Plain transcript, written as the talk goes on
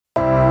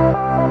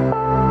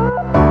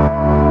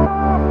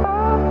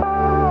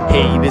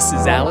Hey, this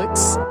is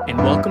Alex, and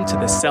welcome to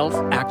the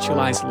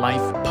Self-Actualized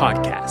Life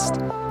podcast,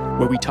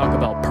 where we talk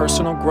about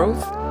personal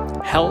growth,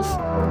 health,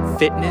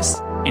 fitness,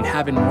 and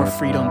having more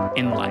freedom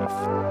in life.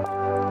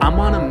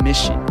 I'm on a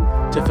mission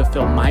to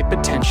fulfill my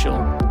potential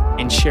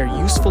and share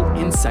useful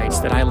insights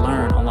that I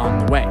learn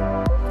along the way.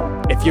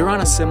 If you're on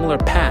a similar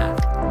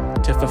path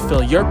to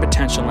fulfill your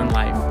potential in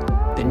life,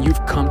 then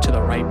you've come to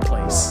the right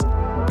place.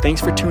 Thanks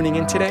for tuning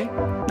in today.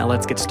 Now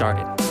let's get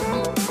started.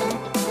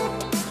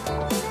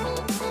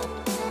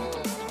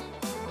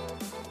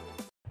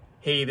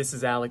 Hey, this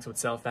is Alex with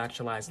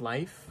Self-Actualized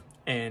Life,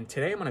 and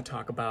today I'm going to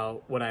talk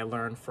about what I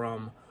learned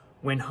from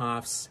Wim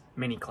Hof's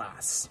mini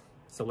class.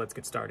 So let's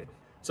get started.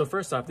 So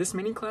first off, this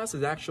mini class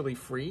is actually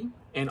free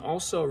and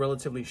also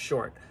relatively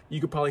short. You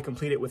could probably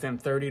complete it within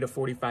 30 to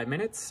 45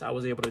 minutes. I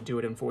was able to do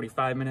it in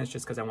 45 minutes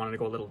just because I wanted to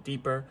go a little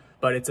deeper,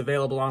 but it's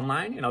available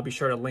online and I'll be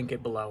sure to link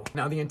it below.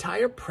 Now, the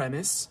entire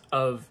premise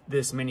of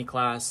this mini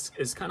class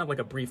is kind of like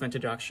a brief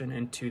introduction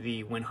into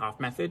the Wim Hof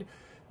method,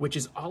 which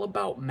is all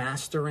about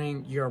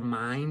mastering your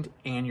mind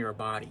and your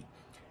body.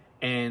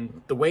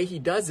 And the way he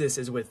does this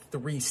is with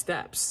 3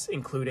 steps,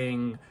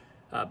 including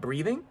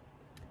breathing,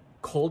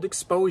 cold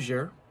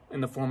exposure in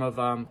the form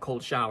of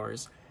cold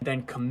showers,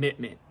 then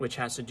commitment, which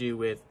has to do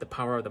with the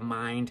power of the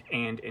mind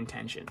and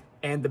intention.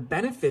 And the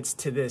benefits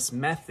to this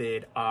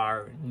method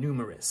are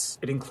numerous.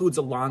 It includes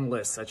a long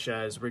list, such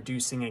as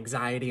reducing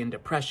anxiety and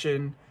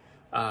depression,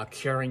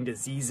 curing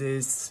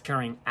diseases,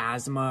 curing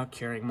asthma,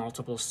 curing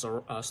multiple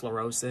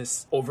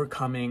sclerosis,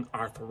 overcoming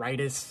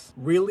arthritis,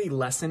 really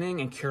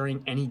lessening and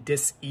curing any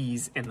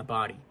dis-ease in the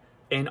body.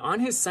 And on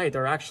his site,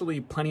 there are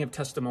actually plenty of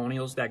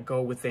testimonials that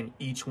go within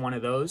each one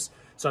of those.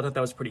 So I thought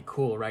that was pretty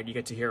cool, right? You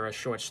get to hear a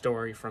short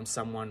story from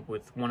someone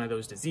with one of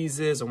those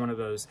diseases or one of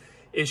those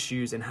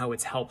issues and how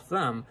it's helped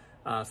them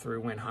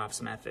through Wim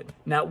Hof's method.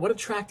 Now, what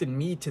attracted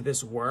me to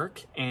this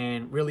work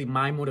and really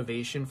my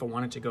motivation for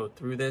wanting to go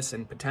through this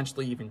and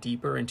potentially even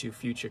deeper into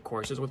future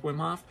courses with Wim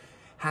Hof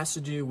has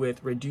to do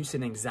with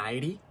reducing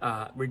anxiety,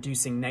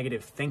 reducing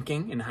negative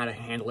thinking and how to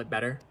handle it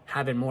better,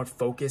 having more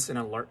focus and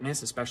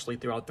alertness, especially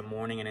throughout the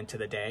morning and into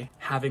the day,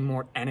 having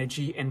more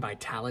energy and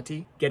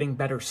vitality, getting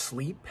better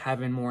sleep,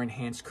 having more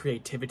enhanced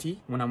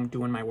creativity when I'm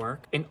doing my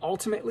work. And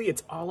ultimately,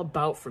 it's all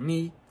about, for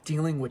me,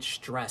 dealing with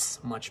stress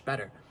much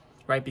better,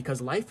 right?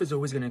 Because life is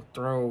always going to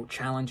throw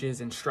challenges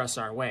and stress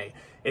our way.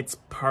 It's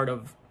part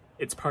of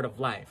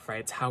life, right?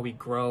 It's how we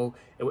grow.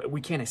 We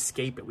can't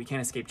escape it. We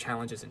can't escape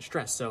challenges and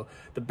stress. So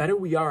the better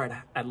we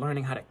are at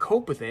learning how to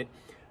cope with it,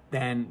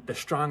 then the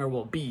stronger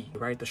we'll be,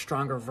 right? The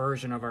stronger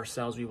version of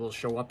ourselves we will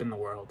show up in the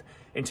world.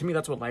 And to me,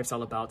 that's what life's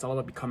all about. It's all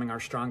about becoming our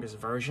strongest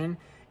version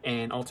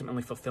and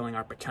ultimately fulfilling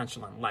our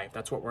potential in life.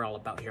 That's what we're all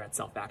about here at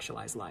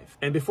Self-Actualized Life.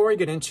 And before I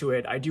get into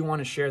it, I do want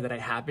to share that I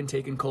have been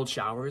taking cold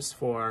showers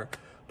for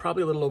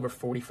probably a little over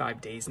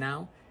 45 days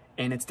now.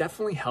 And it's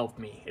definitely helped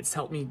me. It's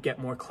helped me get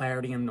more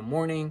clarity in the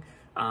morning.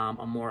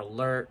 I'm more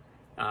alert.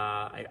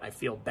 I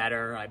feel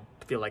better. I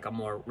feel like I'm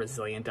more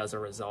resilient as a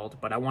result.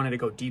 But I wanted to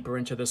go deeper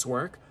into this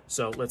work,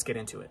 so let's get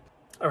into it.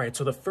 All right,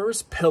 so the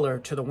first pillar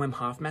to the Wim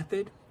Hof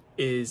method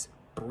is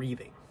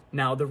breathing.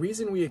 Now, the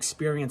reason we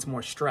experience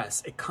more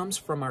stress, it comes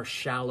from our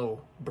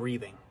shallow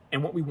breathing.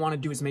 And what we want to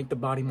do is make the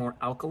body more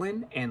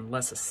alkaline and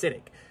less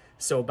acidic.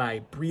 So by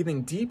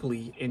breathing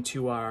deeply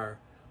into our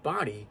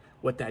body,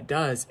 what that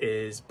does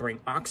is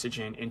bring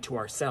oxygen into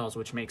our cells,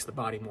 which makes the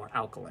body more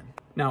alkaline.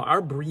 Now, our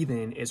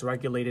breathing is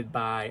regulated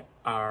by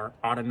our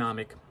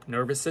autonomic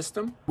nervous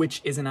system,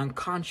 which is an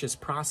unconscious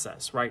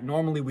process, right?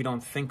 Normally, we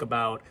don't think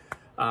about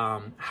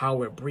how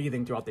we're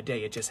breathing throughout the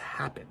day. It just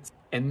happens.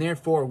 And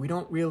therefore, we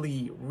don't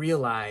really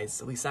realize,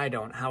 at least I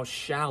don't, how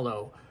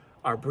shallow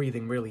our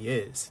breathing really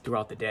is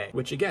throughout the day.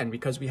 Which again,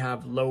 because we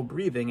have low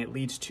breathing, it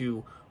leads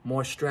to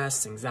more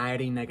stress,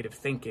 anxiety, negative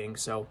thinking.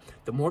 So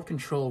the more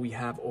control we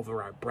have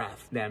over our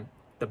breath, then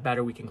the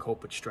better we can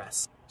cope with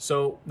stress.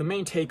 So the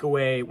main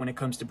takeaway when it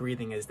comes to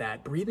breathing is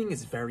that breathing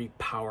is very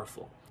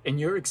powerful. And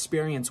your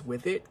experience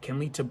with it can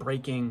lead to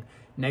breaking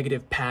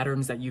negative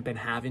patterns that you've been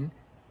having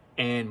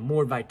and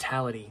more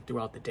vitality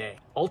throughout the day.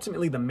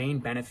 Ultimately, the main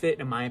benefit,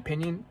 in my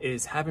opinion,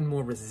 is having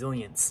more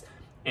resilience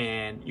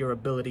and your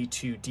ability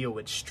to deal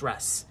with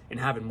stress and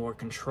having more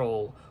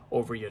control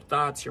over your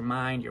thoughts, your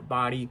mind, your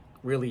body,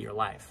 really your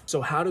life.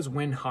 So how does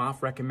Wim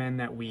Hof recommend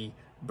that we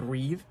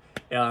breathe?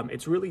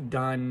 It's really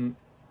done,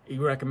 he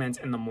recommends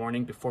in the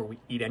morning before we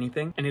eat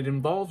anything. And it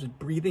involves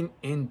breathing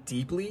in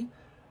deeply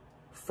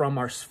from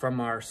our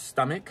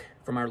stomach,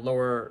 from our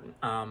lower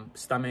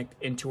stomach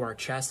into our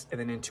chest and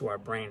then into our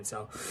brain.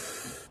 So,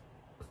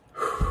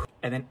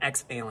 and then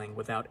exhaling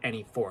without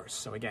any force.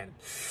 So again,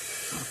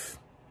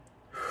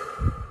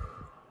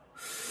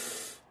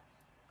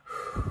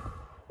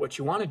 what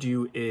you want to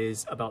do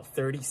is about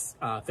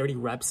 30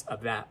 reps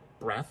of that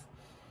breath.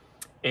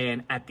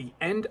 And at the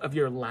end of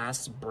your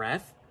last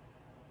breath,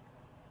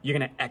 you're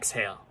going to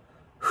exhale.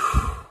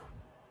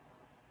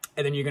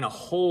 And then you're going to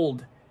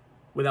hold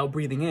without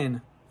breathing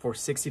in for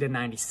 60 to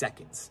 90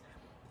 seconds,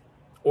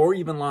 or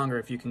even longer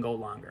if you can go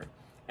longer.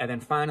 And then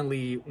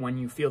finally, when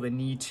you feel the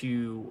need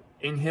to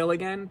inhale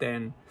again,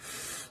 then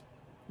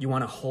you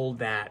want to hold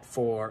that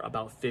for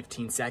about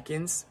 15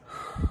 seconds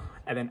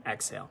and then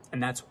exhale.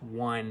 And that's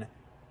one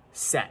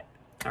set.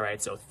 All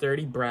right, so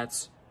 30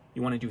 breaths.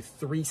 You want to do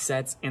 3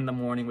 sets in the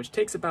morning, which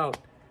takes about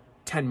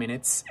 10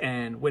 minutes.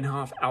 And Wim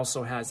Hof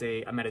also has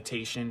a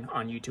meditation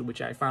on YouTube,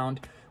 which I found,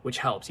 which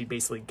helps. He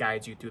basically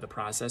guides you through the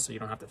process, so you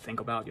don't have to think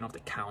about it, you don't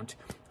have to count.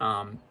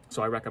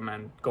 So I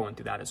recommend going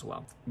through that as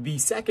well. The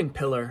second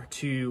pillar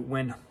to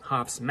Wim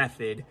Hof's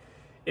method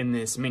in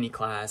this mini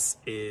class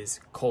is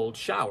cold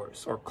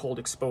showers or cold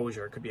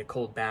exposure. It could be a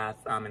cold bath.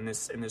 In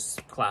this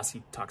class,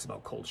 he talks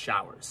about cold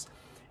showers.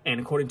 And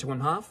according to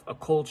Wim Hof, a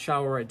cold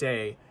shower a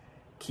day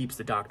keeps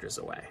the doctors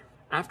away.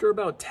 After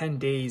about 10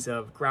 days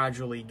of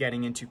gradually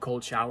getting into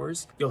cold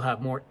showers, you'll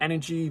have more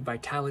energy,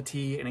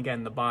 vitality, and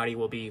again, the body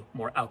will be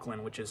more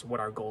alkaline, which is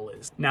what our goal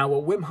is. Now,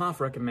 what Wim Hof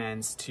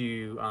recommends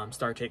to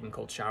start taking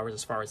cold showers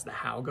as far as the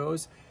how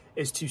goes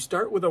is to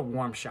start with a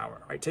warm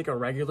shower, right? Take a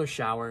regular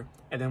shower,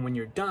 and then when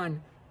you're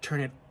done,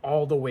 turn it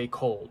all the way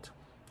cold.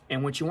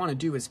 And what you want to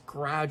do is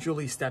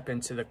gradually step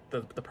into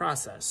the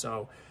process.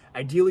 So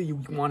ideally, you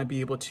want to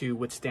be able to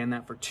withstand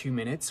that for 2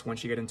 minutes.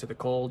 Once you get into the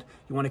cold,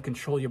 you want to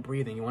control your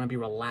breathing. You want to be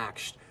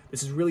relaxed.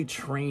 This is really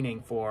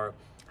training for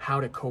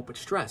how to cope with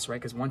stress,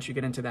 right? Because once you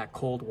get into that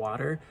cold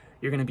water,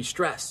 you're going to be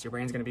stressed. Your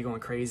brain's going to be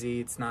going crazy.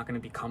 It's not going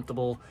to be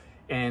comfortable.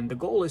 And the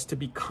goal is to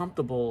be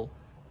comfortable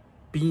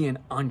being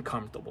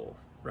uncomfortable,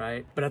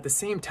 right? But at the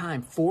same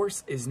time,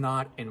 force is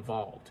not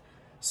involved.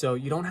 So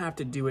you don't have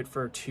to do it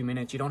for 2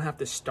 minutes. You don't have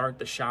to start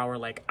the shower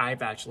like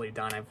I've actually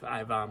done.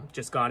 I've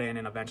just got in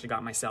and eventually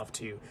got myself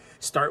to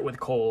start with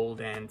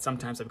cold, and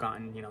sometimes I've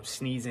gotten,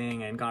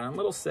 sneezing and gotten a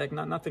little sick,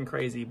 nothing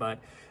crazy, but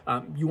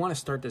you want to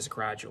start this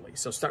gradually.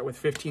 So start with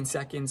 15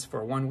 seconds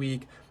for 1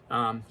 week.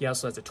 He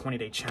also has a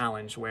 20-day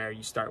challenge where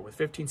you start with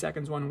 15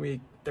 seconds 1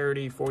 week,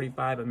 30,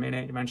 45, a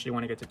minute. Eventually you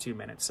want to get to 2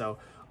 minutes. So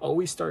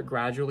always start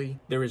gradually.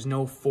 There is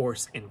no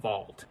force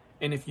involved.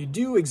 And if you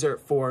do exert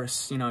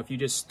force, if you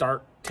just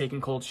start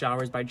taking cold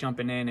showers by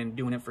jumping in and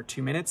doing it for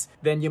 2 minutes,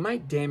 then you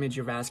might damage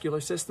your vascular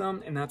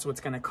system, and that's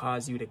what's going to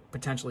cause you to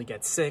potentially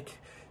get sick,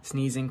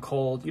 sneezing,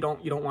 cold. You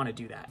don't want to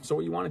do that. So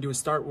what you want to do is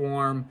start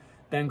warm,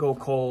 then go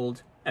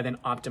cold, and then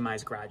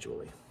optimize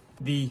gradually.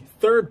 The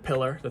third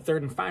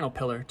and final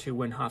pillar to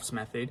Wim Hof's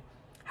method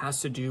has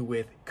to do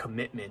with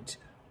commitment,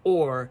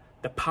 or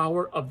the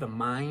power of the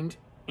mind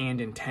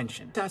and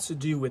intention. It has to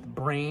do with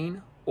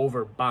brain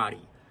over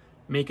body,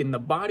 making the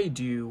body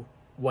do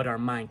what our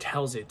mind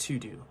tells it to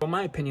do. In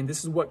my opinion,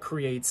 this is what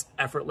creates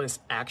effortless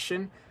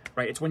action,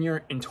 right? It's when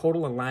you're in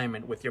total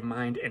alignment with your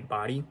mind and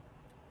body.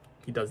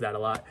 He does that a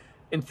lot.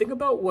 And think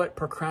about what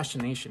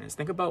procrastination is.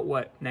 Think about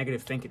what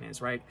negative thinking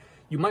is, right?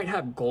 You might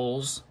have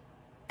goals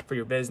for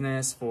your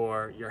business,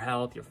 for your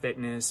health, your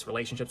fitness,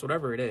 relationships,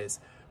 whatever it is.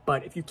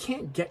 But if you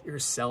can't get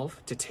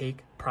yourself to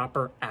take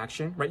proper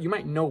action, right? You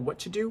might know what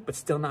to do, but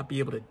still not be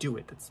able to do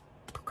it. That's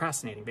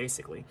procrastinating,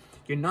 basically.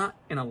 You're not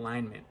in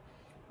alignment.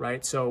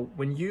 Right? So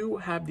when you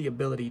have the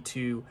ability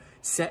to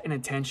set an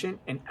intention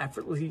and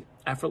effortlessly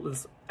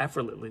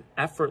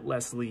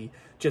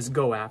just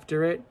go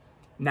after it,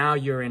 now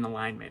you're in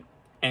alignment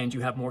and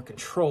you have more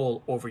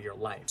control over your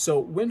life.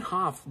 So Wim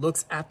Hof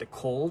looks at the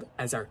cold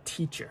as our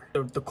teacher.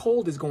 The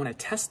cold is going to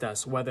test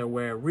us whether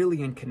we're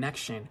really in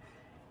connection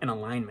and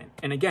alignment.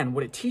 And again,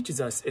 what it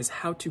teaches us is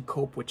how to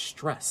cope with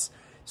stress.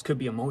 This could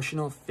be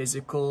emotional,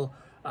 physical,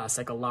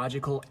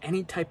 psychological,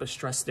 any type of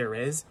stress there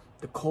is.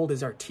 The cold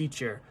is our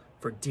teacher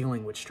for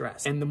dealing with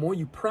stress. And the more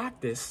you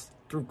practice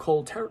through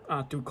cold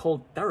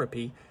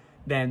therapy,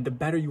 then the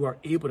better you are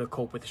able to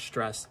cope with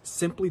stress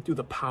simply through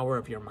the power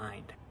of your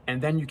mind.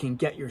 And then you can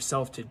get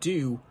yourself to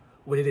do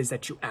what it is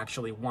that you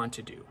actually want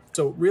to do.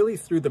 So really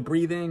through the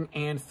breathing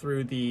and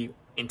through the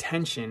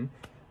intention,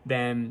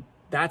 then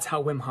that's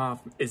how Wim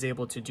Hof is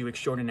able to do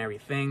extraordinary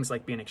things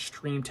like be in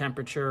extreme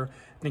temperature.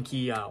 I think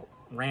he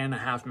ran a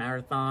half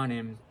marathon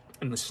in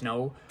the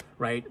snow,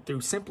 right?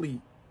 Through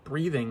simply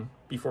breathing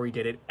before he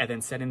did it and then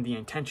setting the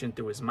intention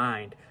through his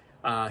mind,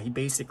 he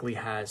basically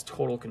has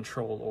total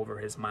control over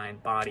his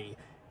mind, body,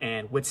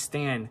 and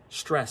withstand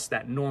stress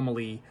that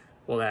normally,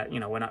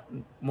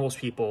 most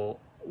people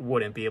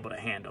wouldn't be able to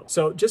handle.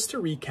 So just to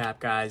recap,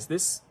 guys,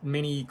 this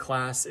mini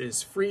class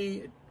is free.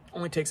 It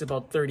only takes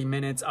about 30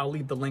 minutes. I'll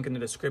leave the link in the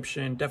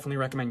description. Definitely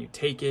recommend you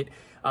take it.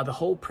 The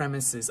whole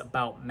premise is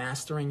about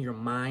mastering your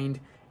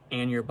mind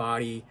and your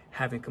body,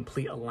 having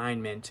complete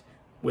alignment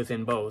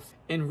within both,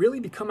 and really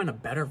becoming a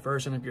better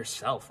version of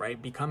yourself,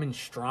 right? Becoming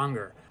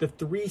stronger. The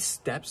 3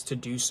 steps to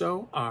do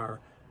so are: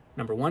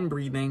 number 1,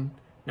 breathing;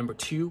 number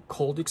 2,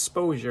 cold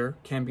exposure,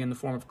 can be in the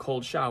form of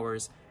cold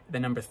showers;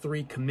 then number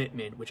 3,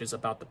 commitment, which is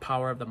about the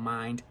power of the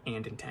mind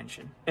and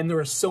intention. And there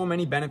are so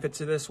many benefits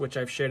to this, which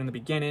I've shared in the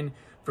beginning.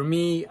 For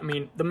me,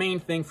 the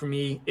main thing for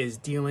me is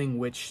dealing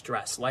with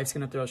stress. Life's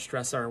gonna throw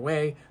stress our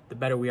way. The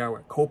better we are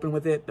with coping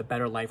with it, the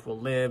better life we'll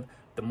live,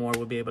 the more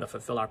we'll be able to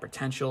fulfill our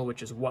potential,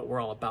 which is what we're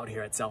all about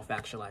here at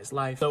Self-Actualized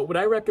Life. So what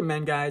I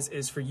recommend, guys,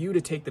 is for you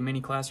to take the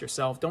mini class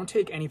yourself. Don't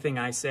take anything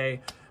I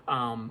say.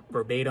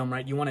 verbatim,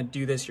 right? You want to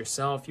do this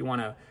yourself. You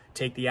want to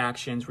take the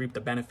actions, reap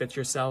the benefits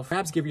yourself.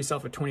 Perhaps give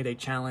yourself a 20-day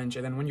challenge.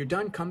 And then when you're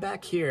done, come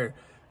back here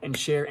and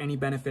share any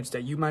benefits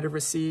that you might have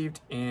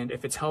received. And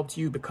if it's helped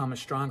you become a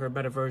stronger,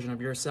 better version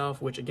of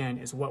yourself, which again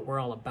is what we're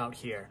all about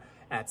here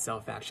at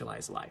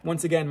Self-Actualized Life.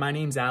 Once again, my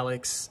name's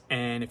Alex,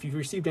 and if you've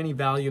received any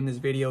value in this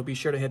video, be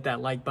sure to hit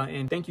that like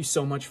button. Thank you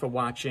so much for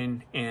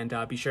watching, and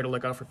be sure to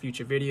look out for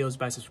future videos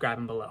by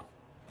subscribing below.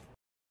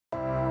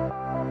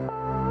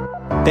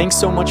 Thanks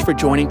so much for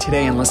joining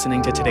today and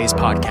listening to today's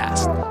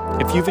podcast.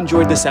 If you've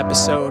enjoyed this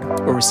episode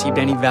or received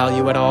any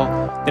value at all,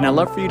 then I'd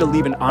love for you to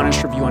leave an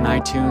honest review on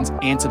iTunes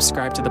and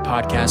subscribe to the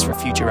podcast for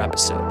future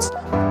episodes.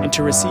 And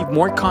to receive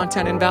more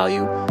content and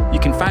value, you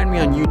can find me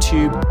on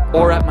YouTube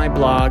or at my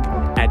blog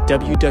at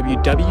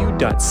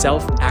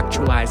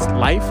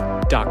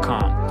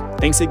www.selfactualizedlife.com.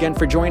 Thanks again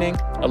for joining.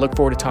 I look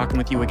forward to talking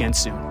with you again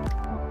soon.